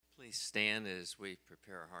Please stand as we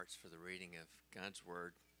prepare our hearts for the reading of God's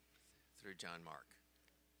Word through John Mark.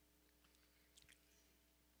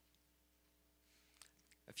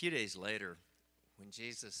 A few days later, when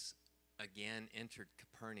Jesus again entered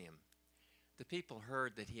Capernaum, the people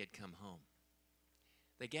heard that he had come home.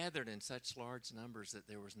 They gathered in such large numbers that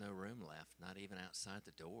there was no room left, not even outside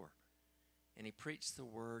the door, and he preached the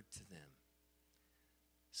word to them.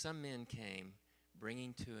 Some men came,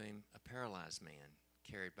 bringing to him a paralyzed man,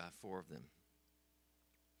 carried by 4 of them.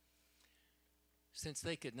 Since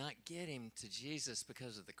they could not get him to Jesus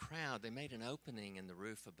because of the crowd, they made an opening in the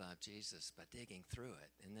roof above Jesus by digging through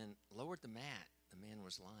it and then lowered the mat the man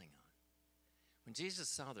was lying on. When Jesus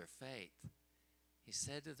saw their faith, he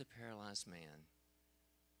said to the paralyzed man,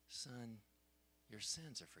 "Son, your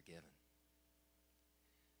sins are forgiven."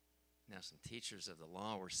 Now some teachers of the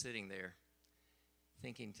law were sitting there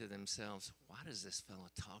thinking to themselves, "Why does this fellow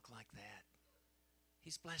talk like that?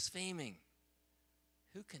 He's blaspheming.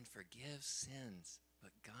 Who can forgive sins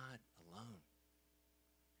but God alone?"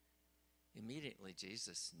 Immediately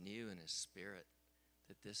Jesus knew in his spirit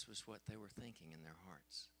that this was what they were thinking in their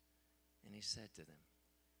hearts. And he said to them,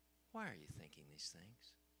 "Why are you thinking these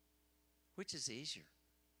things? Which is easier,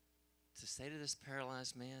 to say to this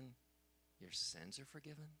paralyzed man, 'Your sins are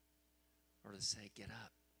forgiven,' or to say, 'Get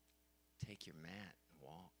up, take your mat and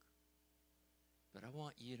walk'? But I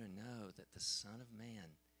want you to know that the Son of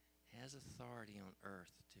Man has authority on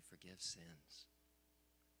earth to forgive sins."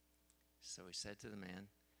 So he said to the man,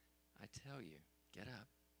 "I tell you, get up,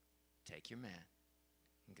 take your mat,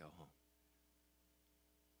 and go home."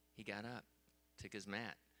 He got up, took his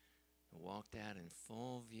mat, and walked out in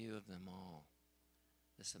full view of them all.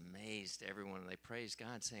 This amazed everyone, and they praised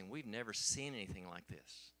God, saying, "We've never seen anything like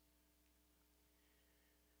this."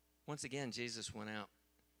 Once again, Jesus went out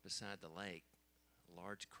beside the lake. A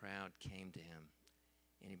large crowd came to him,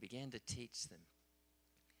 and he began to teach them.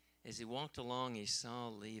 As he walked along, he saw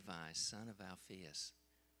Levi, son of Alphaeus,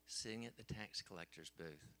 sitting at the tax collector's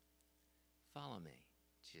booth. "Follow me,"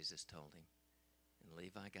 Jesus told him, and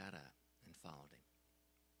Levi got up and followed him.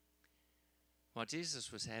 While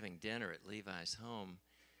Jesus was having dinner at Levi's home,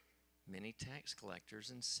 many tax collectors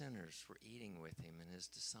and sinners were eating with him and his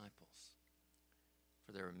disciples,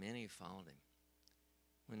 for there were many who followed him.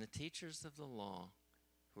 When the teachers of the law,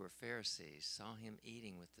 who were Pharisees, saw him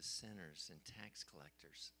eating with the sinners and tax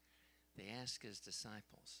collectors, they asked his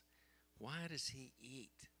disciples, "Why does he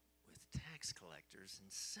eat with tax collectors and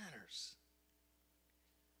sinners?"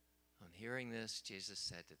 On hearing this, Jesus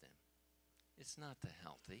said to them, "It's not the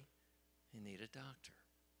healthy who need a doctor,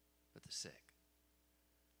 but the sick.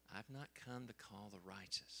 I've not come to call the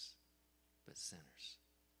righteous, but sinners."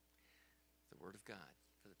 The word of God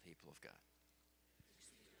for the people of God.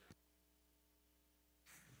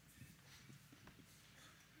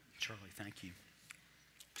 Charlie, thank you.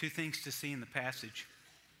 2 things to see in the passage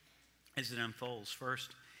as it unfolds.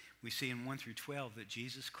 First, we see in 1 through 12 that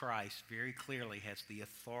Jesus Christ very clearly has the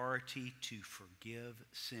authority to forgive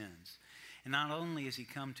sins. And not only has he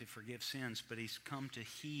come to forgive sins, but he's come to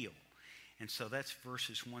heal. And so that's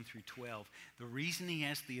verses 1 through 12. The reason he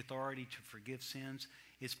has the authority to forgive sins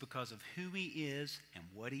is because of who he is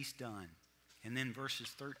and what he's done. And then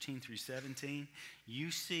verses 13 through 17,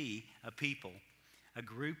 you see a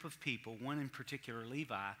group of people, one in particular,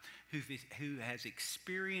 Levi, who has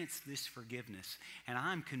experienced this forgiveness. And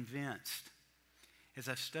I'm convinced, as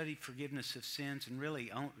I've studied forgiveness of sins and really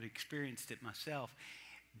experienced it myself,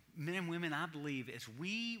 men and women, I believe, as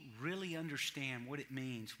we really understand what it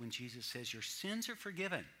means when Jesus says, "Your sins are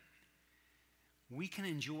forgiven," we can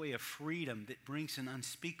enjoy a freedom that brings an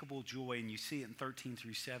unspeakable joy, and you see it in 13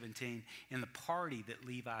 through 17 in the party that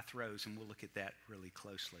Levi throws, and we'll look at that really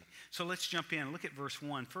closely. So let's jump in and look at verse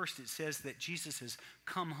 1. First, it says that Jesus has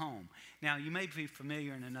come home. Now, you may be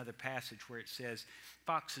familiar in another passage where it says,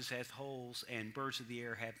 "Foxes have holes and birds of the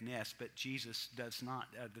air have nests, but Jesus does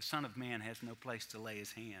not, the Son of Man has no place to lay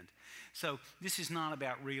his hand." So this is not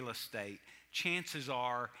about real estate. Chances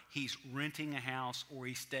are he's renting a house or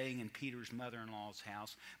he's staying in Peter's mother-in-law's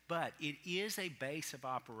house. But it is a base of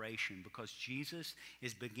operation because Jesus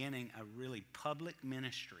is beginning a really public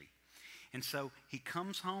ministry. And so he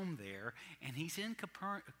comes home there, and he's in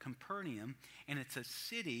Capernaum, and it's a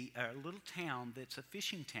city, a little town that's a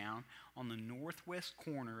fishing town on the northwest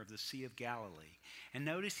corner of the Sea of Galilee. And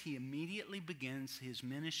notice he immediately begins his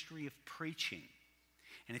ministry of preaching.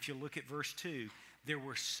 And if you look at verse 2, there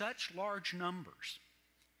were such large numbers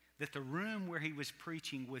that the room where he was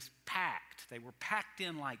preaching was packed. They were packed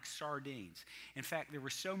in like sardines. In fact, there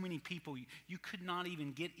were so many people, you could not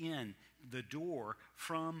even get in the door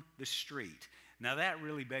from the street. Now that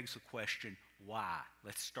really begs the question, Why?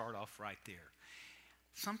 Let's start off right there.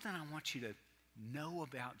 Something I want you to know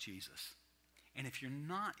about Jesus. And if you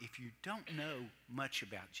don't know much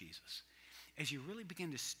about Jesus, as you really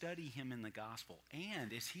begin to study him in the gospel,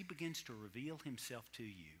 and as he begins to reveal himself to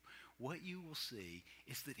you, what you will see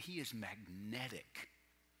is that he is magnetic.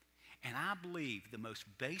 And I believe the most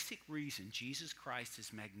basic reason Jesus Christ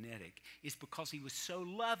is magnetic is because he was so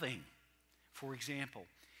loving. For example,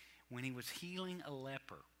 when he was healing a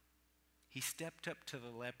leper, he stepped up to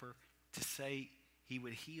the leper to say he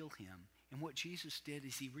would heal him. And what Jesus did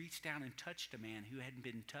is he reached out and touched a man who hadn't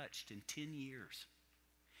been touched in 10 years.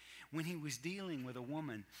 When he was dealing with a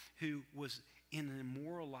woman who was in an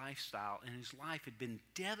immoral lifestyle and whose life had been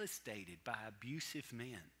devastated by abusive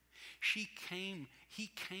men, he came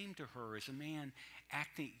to her as a man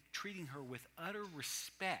treating her with utter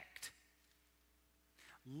respect,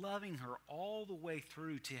 loving her all the way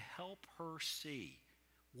through to help her see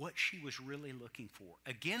what she was really looking for.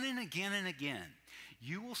 Again and again and again,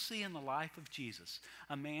 you will see in the life of Jesus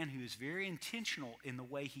a man who is very intentional in the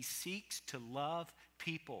way he seeks to love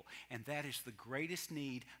people. And that is the greatest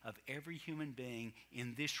need of every human being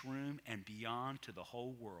in this room and beyond to the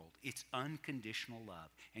whole world. It's unconditional love.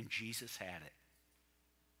 And Jesus had it.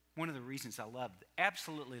 One of the reasons I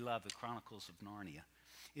absolutely love the Chronicles of Narnia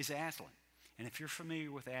is Aslan. And if you're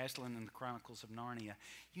familiar with Aslan and the Chronicles of Narnia,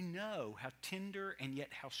 you know how tender and yet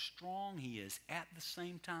how strong he is at the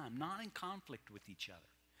same time, not in conflict with each other.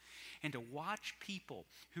 And to watch people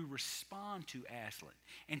who respond to Aslan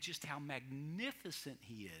and just how magnificent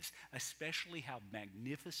he is, especially how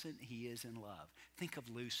magnificent he is in love. Think of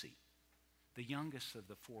Lucy, the youngest of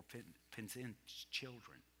the four Penzance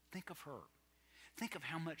children. Think of her. Think of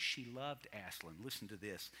how much she loved Aslan. Listen to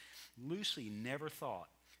this. Lucy never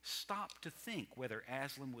stopped to think whether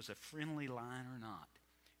Aslan was a friendly lion or not.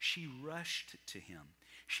 She rushed to him.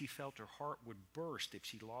 She felt her heart would burst if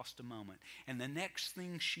she lost a moment. And the next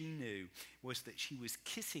thing she knew was that she was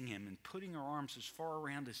kissing him and putting her arms as far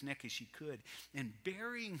around his neck as she could and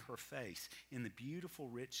burying her face in the beautiful,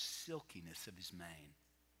 rich silkiness of his mane.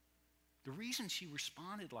 The reason she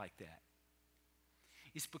responded like that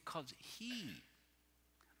is because he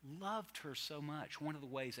loved her so much. One of the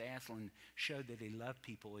ways Aslan showed that he loved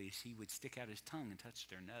people is he would stick out his tongue and touch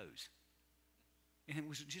their nose. And it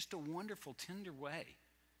was just a wonderful, tender way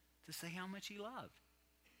to say how much he loved.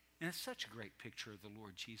 And it's such a great picture of the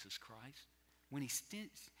Lord Jesus Christ. When he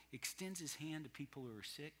extends his hand to people who are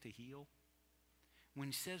sick to heal, when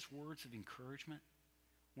he says words of encouragement,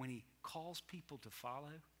 when he calls people to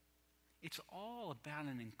follow, it's all about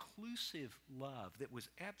an inclusive love that was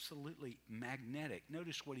absolutely magnetic.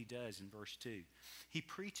 Notice what he does in verse 2. He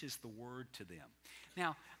preaches the word to them.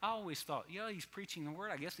 Now, I always thought, he's preaching the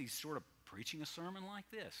word. I guess he's sort of preaching a sermon like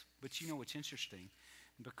this. But you know what's interesting?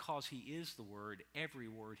 Because he is the word, every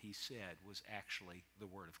word he said was actually the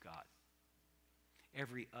word of God.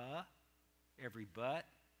 Every every but,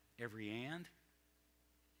 every and.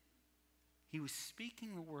 He was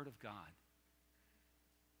speaking the word of God.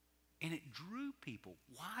 And it drew people.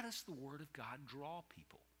 Why does the word of God draw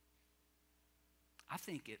people? I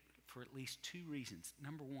think it for at least two reasons.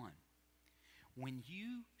 Number one, when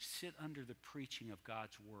you sit under the preaching of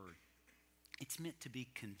God's word, it's meant to be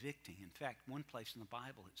convicting. In fact, one place in the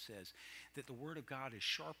Bible it says that the word of God is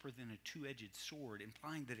sharper than a two-edged sword,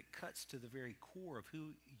 implying that it cuts to the very core of who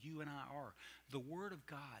you and I are. The word of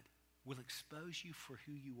God will expose you for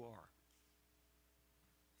who you are.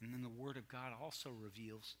 And then the word of God also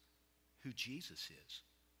reveals who Jesus is.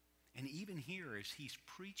 And even here, as he's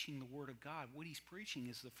preaching the word of God, what he's preaching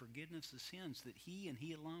is the forgiveness of sins that he and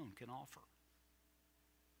he alone can offer.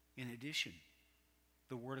 In addition,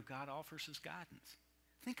 the word of God offers us guidance.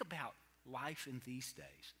 Think about life in these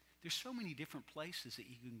days. There's so many different places that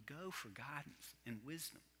you can go for guidance and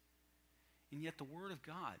wisdom. And yet the word of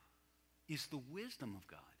God is the wisdom of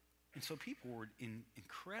God. And so people were in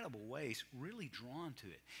incredible ways really drawn to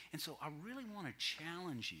it. And so I really want to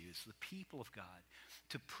challenge you as the people of God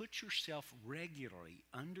to put yourself regularly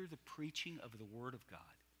under the preaching of the Word of God,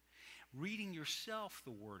 reading yourself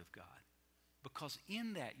the Word of God, because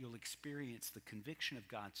in that you'll experience the conviction of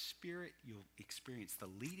God's Spirit, you'll experience the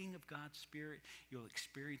leading of God's Spirit, you'll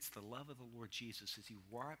experience the love of the Lord Jesus as he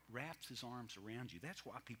wraps his arms around you. That's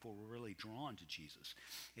why people were really drawn to Jesus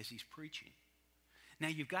as he's preaching. Now,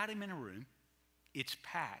 you've got him in a room, it's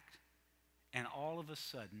packed, and all of a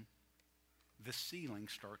sudden, the ceiling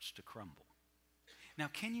starts to crumble. Now,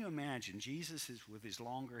 can you imagine Jesus is with his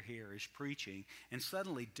longer hair is preaching, and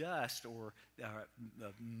suddenly dust or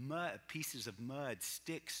pieces of mud,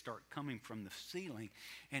 sticks start coming from the ceiling,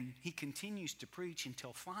 and he continues to preach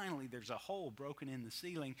until finally there's a hole broken in the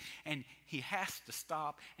ceiling, and he has to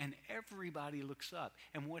stop, and everybody looks up.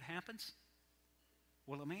 And what happens?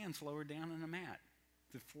 Well, a man's lowered down in a mat,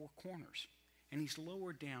 the four corners, and he's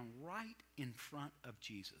lowered down right in front of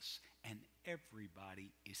Jesus, and everybody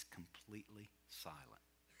is completely silent.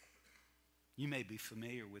 You may be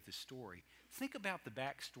familiar with the story. Think about the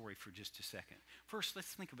backstory for just a second. First, let's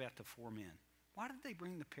think about the four men. Why did they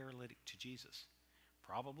bring the paralytic to Jesus?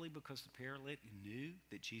 Probably because the paralytic knew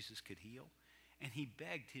that Jesus could heal, and he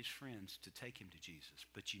begged his friends to take him to Jesus.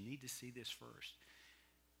 But you need to see this first.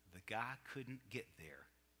 The guy couldn't get there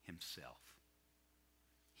himself.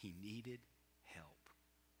 He needed help.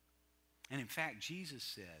 And in fact, Jesus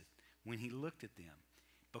said, when he looked at them,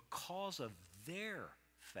 because of their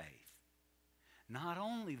faith, not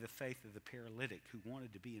only the faith of the paralytic who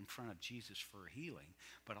wanted to be in front of Jesus for healing,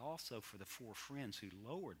 but also for the four friends who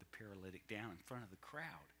lowered the paralytic down in front of the crowd,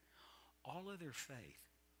 all of their faith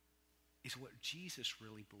is what Jesus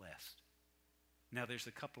really blessed. Now, there's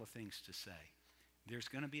a couple of things to say. There's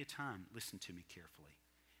going to be a time, listen to me carefully,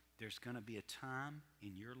 there's going to be a time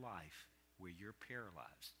in your life where you're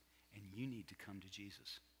paralyzed and you need to come to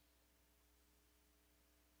Jesus.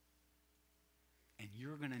 And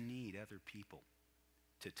you're going to need other people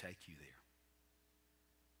to take you there.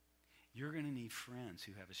 You're going to need friends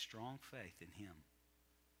who have a strong faith in him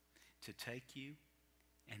to take you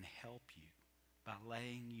and help you by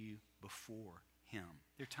laying you before him.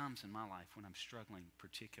 There are times in my life when I'm struggling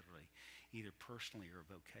particularly, either personally or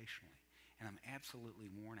vocationally, and I'm absolutely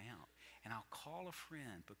worn out. And I'll call a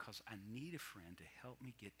friend because I need a friend to help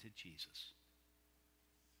me get to Jesus.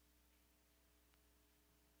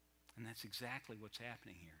 And that's exactly what's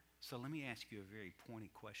happening here. So let me ask you a very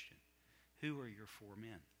pointed question. Who are your four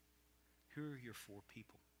men? Who are your four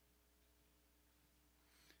people?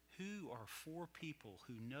 Who are four people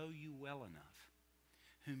who know you well enough,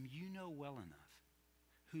 whom you know well enough,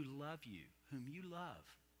 who love you, whom you love,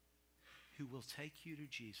 who will take you to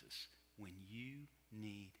Jesus when you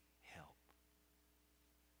need help?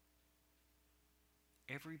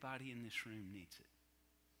 Everybody in this room needs it.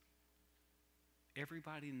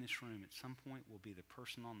 Everybody in this room at some point will be the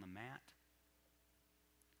person on the mat,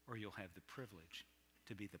 or you'll have the privilege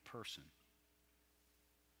to be the person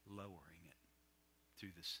lowering it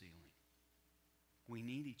through the ceiling. We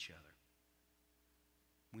need each other.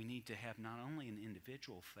 We need to have not only an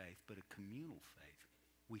individual faith, but a communal faith.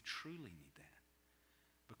 We truly need that.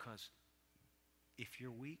 Because if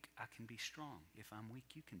you're weak, I can be strong. If I'm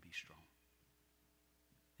weak, you can be strong.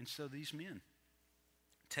 And so these men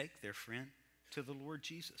take their friend to the Lord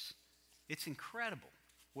Jesus. It's incredible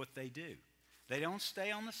what they do. They don't stay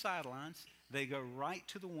on the sidelines. They go right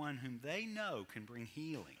to the one whom they know can bring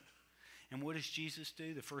healing. And what does Jesus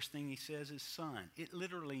do? The first thing he says is son. It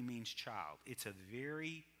literally means child. It's a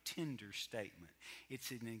very tender statement.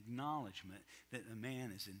 It's an acknowledgement that the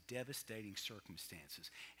man is in devastating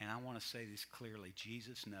circumstances. And I want to say this clearly.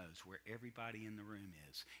 Jesus knows where everybody in the room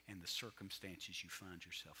is and the circumstances you find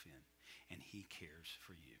yourself in. And he cares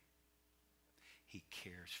for you. He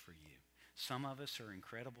cares for you. Some of us are in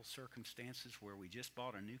incredible circumstances where we just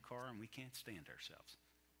bought a new car and we can't stand ourselves.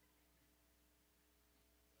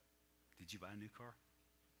 Did you buy a new car?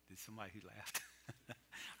 Did somebody who laughed?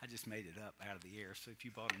 I just made it up out of the air. So if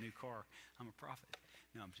you bought a new car, I'm a prophet.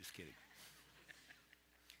 No, I'm just kidding.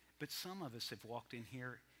 But some of us have walked in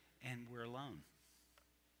here and we're alone.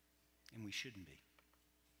 And we shouldn't be.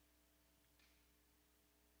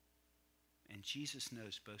 And Jesus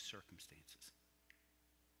knows both circumstances.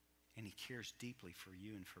 And he cares deeply for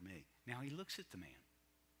you and for me. Now he looks at the man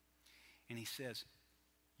and he says,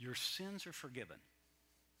 your sins are forgiven.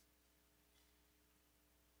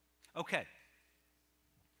 Okay,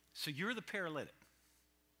 so you're the paralytic.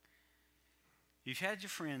 You've had your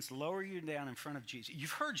friends lower you down in front of Jesus.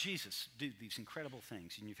 You've heard Jesus do these incredible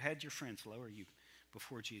things, and you've had your friends lower you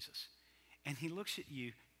before Jesus. And he looks at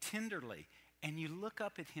you tenderly, and you look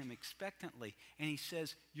up at him expectantly, and he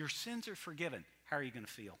says, your sins are forgiven. How are you going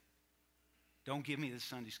to feel? Don't give me the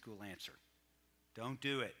Sunday school answer. Don't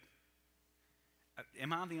do it.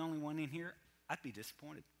 Am I the only one in here? I'd be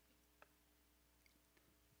disappointed.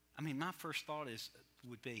 I mean, my first thought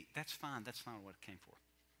would be, that's fine, that's not what it came for.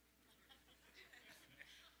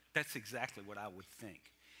 That's exactly what I would think.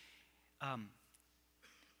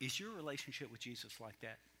 Is your relationship with Jesus like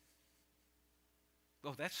that?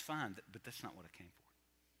 Oh, that's fine, but that's not what it came for.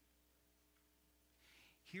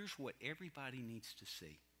 Here's what everybody needs to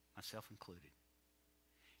see, myself included.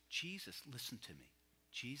 Jesus, listen to me,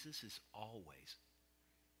 Jesus is always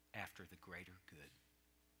after the greater good.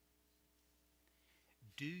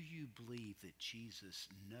 Do you believe that Jesus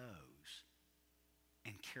knows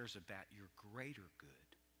and cares about your greater good?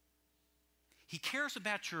 He cares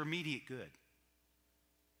about your immediate good,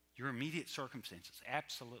 your immediate circumstances,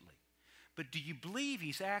 absolutely. But do you believe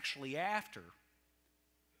he's actually after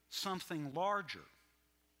something larger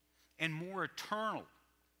and more eternal?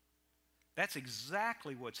 That's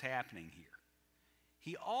exactly what's happening here.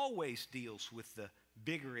 He always deals with the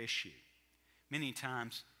bigger issue. Many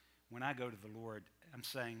times when I go to the Lord, I'm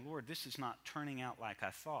saying, Lord, this is not turning out like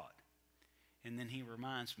I thought. And then he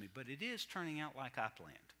reminds me, but it is turning out like I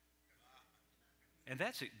planned. And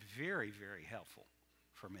that's very, very helpful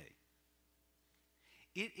for me.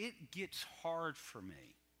 It gets hard for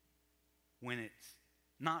me when it's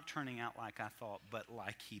not turning out like I thought, but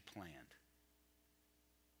like he planned.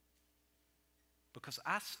 Because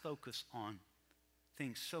I focus on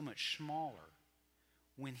things so much smaller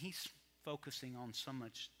when he's focusing on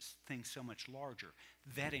things so much larger.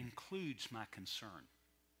 That includes my concern.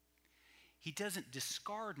 He doesn't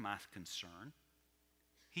discard my concern.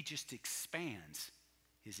 He just expands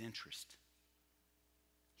his interest.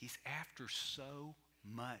 He's after so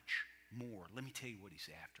much more. Let me tell you what he's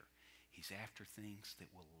after. He's after things that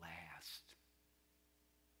will last.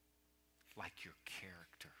 Like your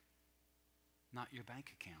character, not your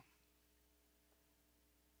bank account.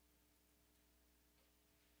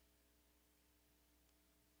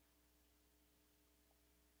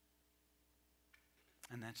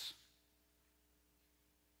 And that's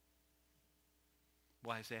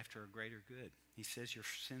why he's after a greater good. He says your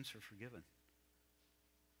sins are forgiven.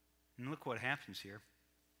 And look what happens here.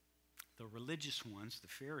 The religious ones, the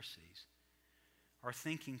Pharisees, are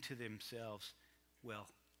thinking to themselves, well,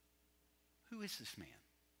 who is this man?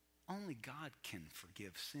 Only God can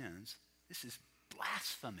forgive sins. This is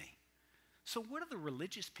blasphemy. So what are the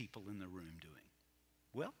religious people in the room doing?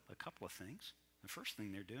 Well, a couple of things. The first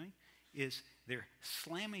thing they're doing is they're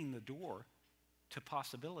slamming the door to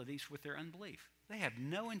possibilities with their unbelief. They have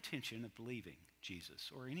no intention of believing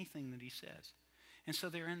Jesus or anything that he says. And so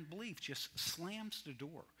their unbelief just slams the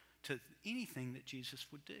door to anything that Jesus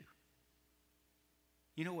would do.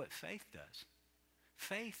 You know what faith does?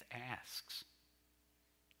 Faith asks.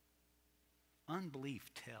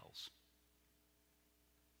 Unbelief tells.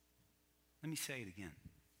 Let me say it again.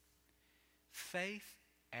 Faith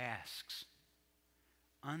asks.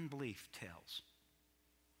 Unbelief tells.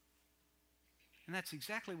 And that's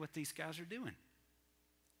exactly what these guys are doing.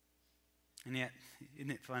 And yet,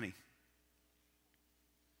 isn't it funny?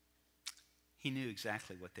 He knew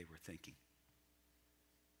exactly what they were thinking.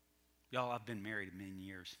 Y'all, I've been married many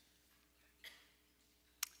years.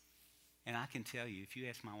 And I can tell you, if you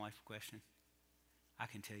ask my wife a question, I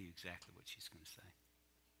can tell you exactly what she's going to say.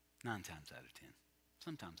 9 times out of 10.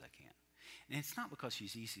 Sometimes I can't. And it's not because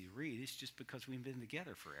she's easy to read. It's just because we've been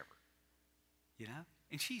together forever. You know?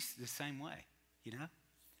 And she's the same way. You know?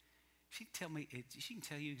 She can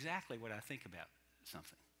tell you exactly what I think about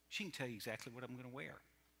something. She can tell you exactly what I'm going to wear.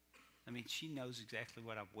 I mean, she knows exactly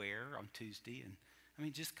what I wear on Tuesday. And I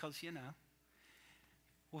mean, just because, you know.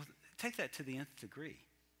 Well, take that to the nth degree.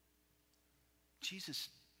 Jesus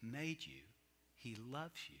made you. He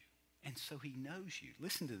loves you. And so he knows you.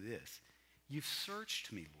 Listen to this. You've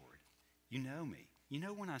searched me, Lord. You know me. You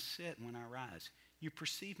know when I sit and when I rise. You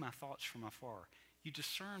perceive my thoughts from afar. You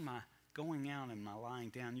discern my going out and my lying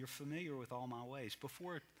down. You're familiar with all my ways.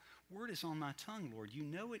 Before a word is on my tongue, Lord, you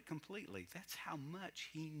know it completely. That's how much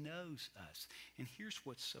he knows us. And here's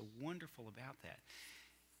what's so wonderful about that.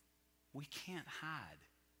 We can't hide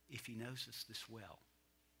if he knows us this well.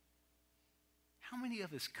 How many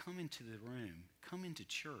of us come into the room, come into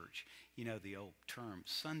church, you know, the old term,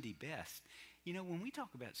 Sunday best. You know, when we talk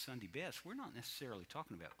about Sunday best, we're not necessarily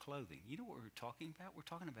talking about clothing. You know what we're talking about? We're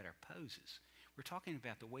talking about our poses. We're talking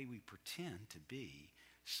about the way we pretend to be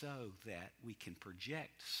so that we can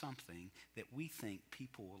project something that we think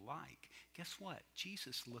people will like. Guess what?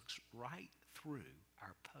 Jesus looks right through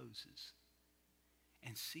our poses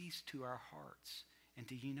and sees to our hearts. And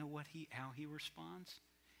do you know how he responds?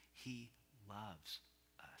 He loves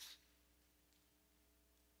us.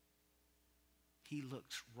 He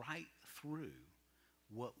looks right through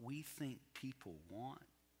what we think people want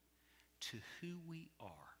to who we are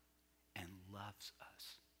and loves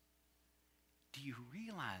us. Do you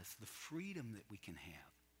realize the freedom that we can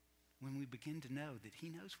have when we begin to know that he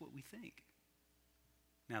knows what we think?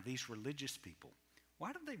 Now, these religious people,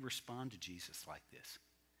 why do they respond to Jesus like this?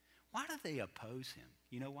 Why do they oppose him?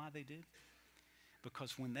 You know why they did?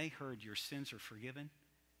 Because when they heard your sins are forgiven,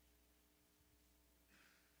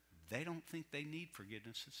 they don't think they need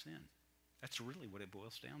forgiveness of sin. That's really what it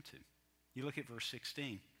boils down to. You look at verse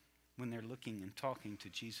 16. When they're looking and talking to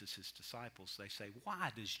Jesus' disciples, they say, why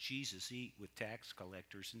does Jesus eat with tax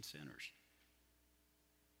collectors and sinners?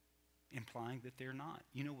 Implying that they're not.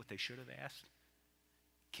 You know what they should have asked?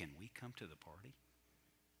 Can we come to the party?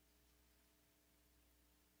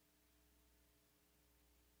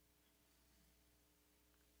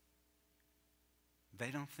 They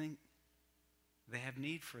don't think they have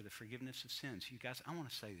need for the forgiveness of sins. You guys, I want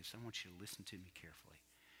to say this. I want you to listen to me carefully.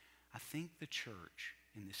 I think the church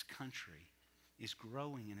in this country is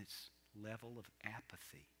growing in its level of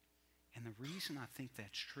apathy. And the reason I think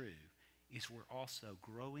that's true is we're also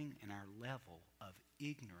growing in our level of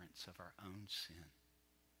ignorance of our own sin.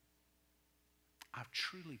 I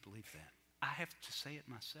truly believe that. I have to say it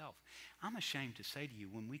myself. I'm ashamed to say to you,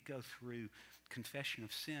 when we go through confession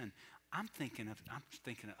of sin, I'm thinking of,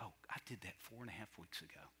 oh, I did that 4.5 weeks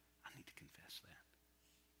ago. I need to confess that.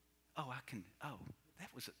 I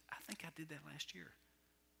think I did that last year.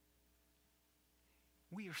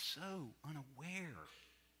 We are so unaware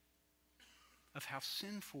of how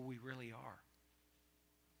sinful we really are,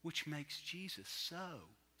 which makes Jesus so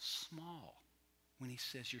small when he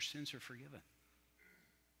says your sins are forgiven.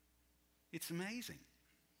 It's amazing.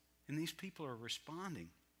 And these people are responding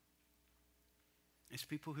as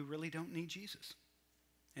people who really don't need Jesus.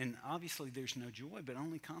 And obviously there's no joy, but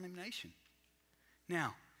only condemnation.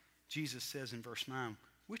 Now, Jesus says in verse 9,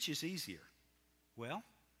 which is easier? Well,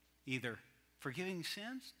 either forgiving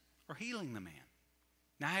sins or healing the man.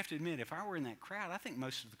 Now, I have to admit, if I were in that crowd, I think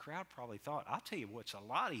most of the crowd probably thought, I'll tell you what's a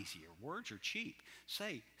lot easier. Words are cheap.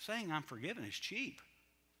 Saying I'm forgiven is cheap.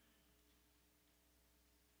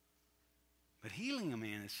 But healing a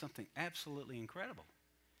man is something absolutely incredible.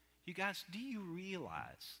 You guys, do you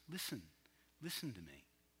realize, listen to me.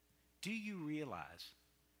 Do you realize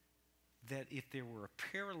that if there were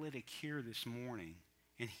a paralytic here this morning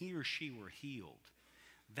and he or she were healed,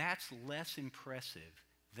 that's less impressive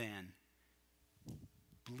than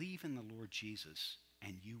believe in the Lord Jesus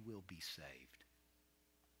and you will be saved.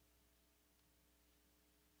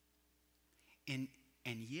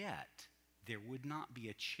 And yet, there would not be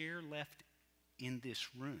a chair left in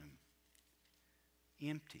this room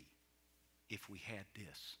empty if we had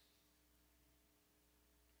this.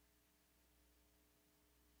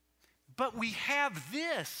 But we have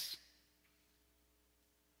this.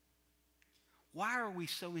 Why are we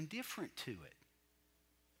so indifferent to it?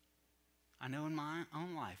 I know in my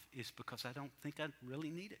own life it's because I don't think I really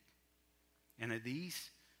need it. And these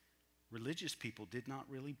religious people did not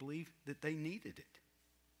really believe that they needed it.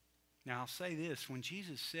 Now I'll say this, when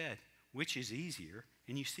Jesus said, which is easier,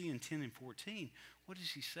 and you see in 10 and 14, what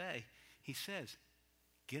does he say? He says,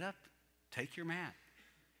 get up, take your mat,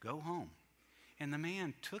 go home. And the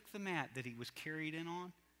man took the mat that he was carried in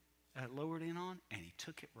on, lowered in on, and he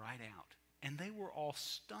took it right out. And they were all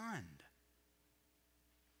stunned.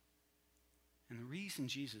 And the reason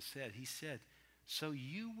Jesus said, he said, so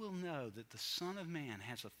you will know that the Son of Man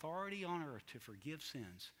has authority on earth to forgive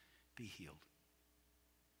sins, be healed.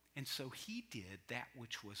 And so he did that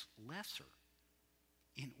which was lesser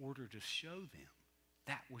in order to show them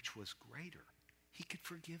that which was greater. He could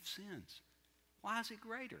forgive sins. Why is it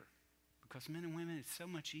greater? Because men and women, it's so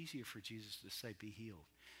much easier for Jesus to say, be healed.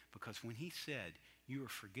 Because when he said, you are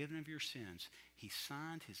forgiven of your sins, he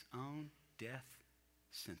signed his own death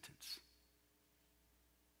sentence.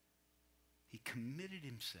 He committed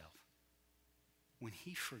himself. When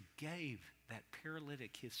he forgave that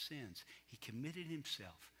paralytic his sins, he committed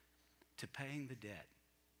himself to paying the debt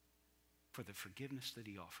for the forgiveness that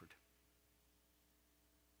he offered.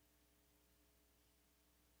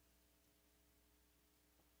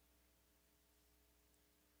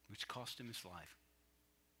 Which cost him his life.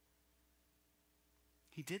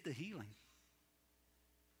 He did the healing,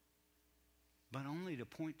 but only to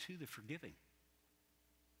point to the forgiving.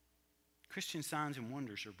 Christian signs and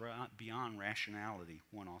wonders are beyond rationality,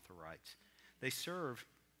 one author writes. They serve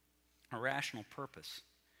a rational purpose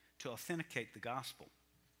to authenticate the gospel.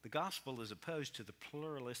 The gospel is opposed to the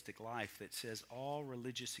pluralistic life that says all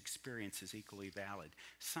religious experience is equally valid.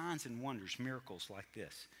 Signs and wonders, miracles like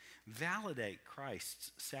this, validate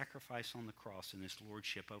Christ's sacrifice on the cross and his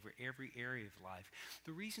lordship over every area of life.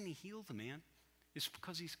 The reason he healed the man is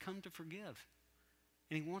because he's come to forgive.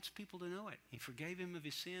 And he wants people to know it. He forgave him of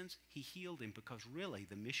his sins. He healed him because really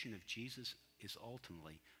the mission of Jesus is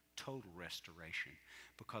ultimately total restoration.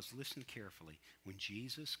 Because listen carefully, when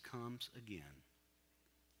Jesus comes again,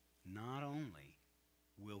 not only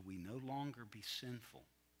will we no longer be sinful,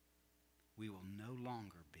 we will no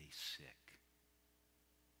longer be sick.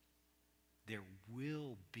 there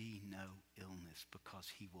will be no illness because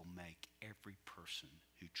he will make every person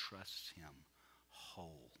who trusts him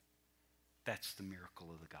whole. That's the miracle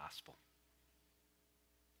of the gospel.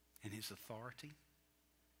 And his authority,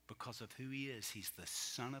 because of who he is, he's the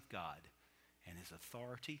Son of God. And his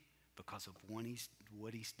authority, because of what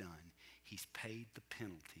he's done, he's paid the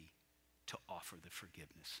penalty to offer the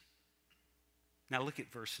forgiveness. Now look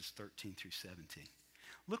at verses 13 through 17.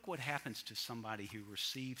 Look what happens to somebody who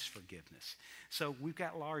receives forgiveness. So we've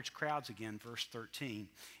got large crowds again, verse 13.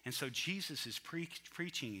 And so Jesus is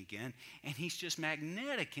preaching again, and he's just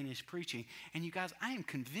magnetic in his preaching. And you guys, I am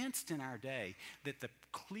convinced in our day that the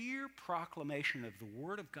clear proclamation of the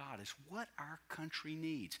Word of God is what our country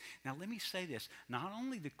needs. Now let me say this, not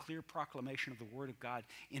only the clear proclamation of the Word of God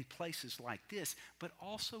in places like this, but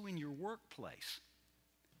also in your workplace.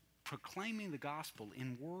 Proclaiming the gospel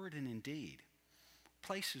in word and in deed.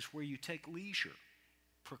 Places where you take leisure,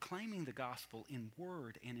 proclaiming the gospel in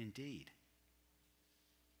word and in deed.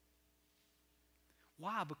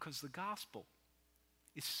 Why? Because the gospel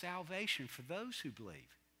is salvation for those who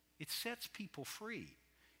believe. It sets people free.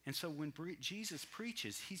 And so when Jesus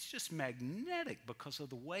preaches, he's just magnetic because of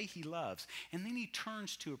the way he loves. And then he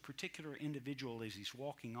turns to a particular individual as he's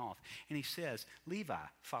walking off, and he says, Levi,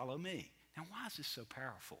 follow me. Now, why is this so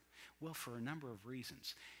powerful? Well, for a number of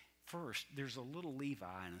reasons. First, there's a little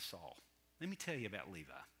Levi in us all. Let me tell you about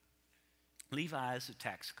Levi. Levi is a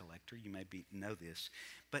tax collector. You may know this.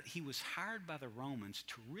 But he was hired by the Romans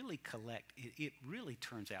to really collect. It really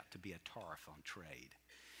turns out to be a tariff on trade.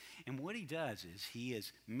 And what he does is he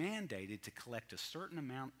is mandated to collect a certain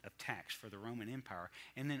amount of tax for the Roman Empire.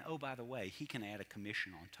 And then, oh, by the way, he can add a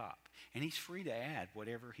commission on top. And he's free to add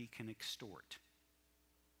whatever he can extort.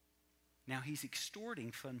 Now, he's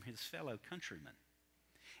extorting from his fellow countrymen.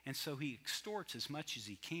 And so he extorts as much as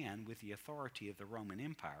he can with the authority of the Roman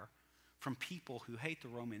Empire from people who hate the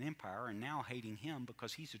Roman Empire and now hating him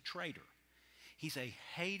because he's a traitor. He's a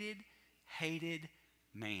hated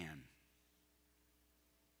man.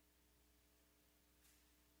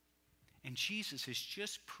 And Jesus has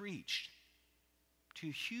just preached to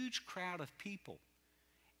a huge crowd of people,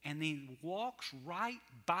 and he walks right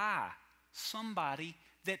by somebody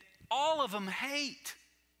that all of them hate.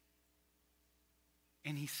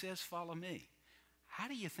 And he says, follow me. How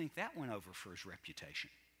do you think that went over for his reputation?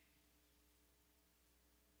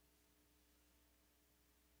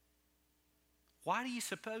 Why do you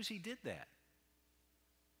suppose he did that?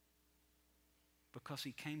 Because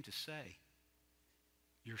he came to say,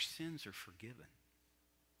 your sins are forgiven.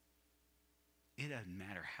 It doesn't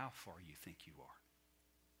matter how far you think you are.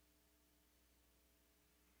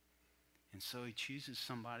 And so he chooses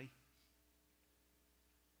somebody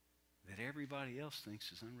that everybody else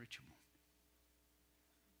thinks is unreachable.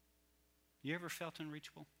 You ever felt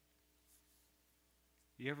unreachable?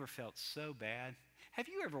 You ever felt so bad? Have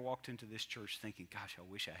you ever walked into this church thinking, gosh, I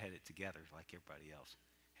wish I had it together like everybody else?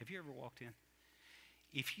 Have you ever walked in?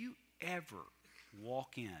 If you ever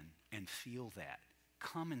walk in and feel that,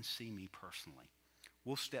 come and see me personally.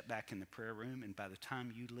 We'll step back in the prayer room, and by the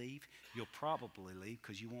time you leave, you'll probably leave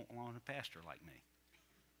because you won't want a pastor like me.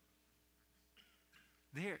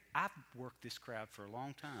 I've worked this crowd for a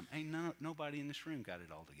long time. Ain't nobody in this room got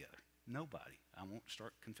it all together. Nobody. I won't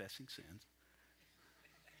start confessing sins.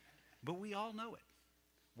 But we all know it.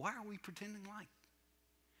 Why are we pretending like?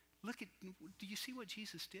 Do you see what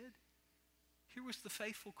Jesus did? Here was the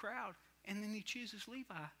faithful crowd, and then he chooses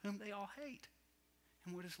Levi, whom they all hate.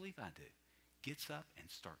 And what does Levi do? Gets up and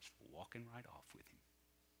starts walking right off with him.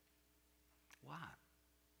 Why?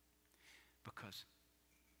 Because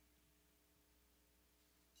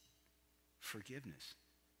forgiveness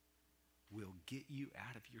will get you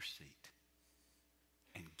out of your seat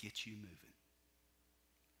and get you moving.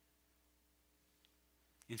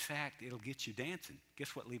 In fact, it'll get you dancing.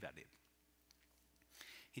 Guess what Levi did?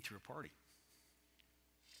 He threw a party.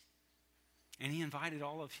 And he invited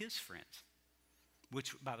all of his friends,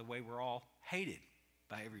 which, by the way, were all hated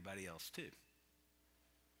by everybody else too.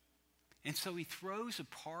 And so he throws a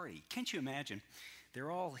party. Can't you imagine?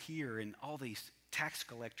 They're all here, and all these tax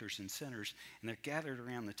collectors and sinners, and they're gathered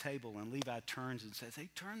around the table, and Levi turns and says, hey,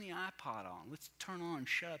 turn the iPod on. Let's turn on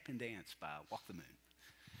Shut Up and Dance by Walk the Moon.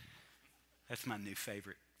 That's my new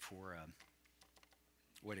favorite for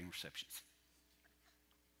wedding receptions.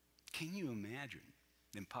 Can you imagine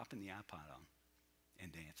them popping the iPod on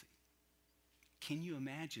and dancing? Can you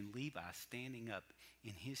imagine Levi standing up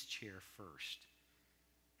in his chair first,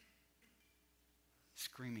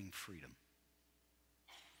 screaming freedom?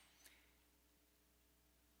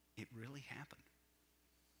 It really happened.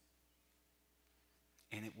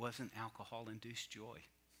 And it wasn't alcohol-induced joy.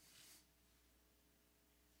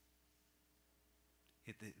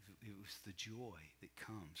 It was the joy that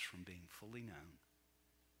comes from being fully known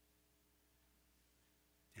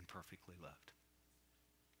and perfectly loved.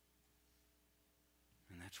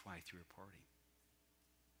 And that's why he threw a party.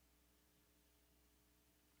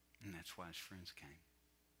 And that's why his friends came.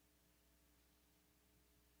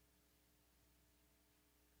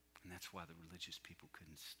 And that's why the religious people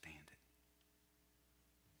couldn't stand it.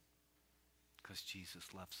 Because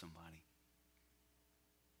Jesus loved somebody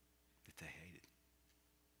that they hated.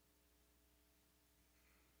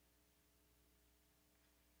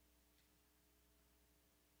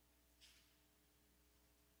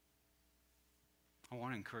 I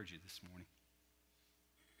want to encourage you this morning.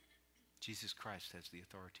 Jesus Christ has the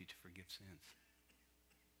authority to forgive sins.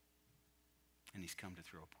 And he's come to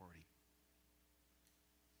throw a party.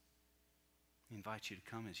 He invites you to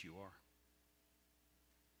come as you are.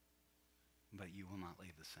 But you will not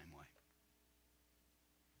leave the same way.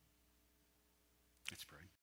 Let's pray.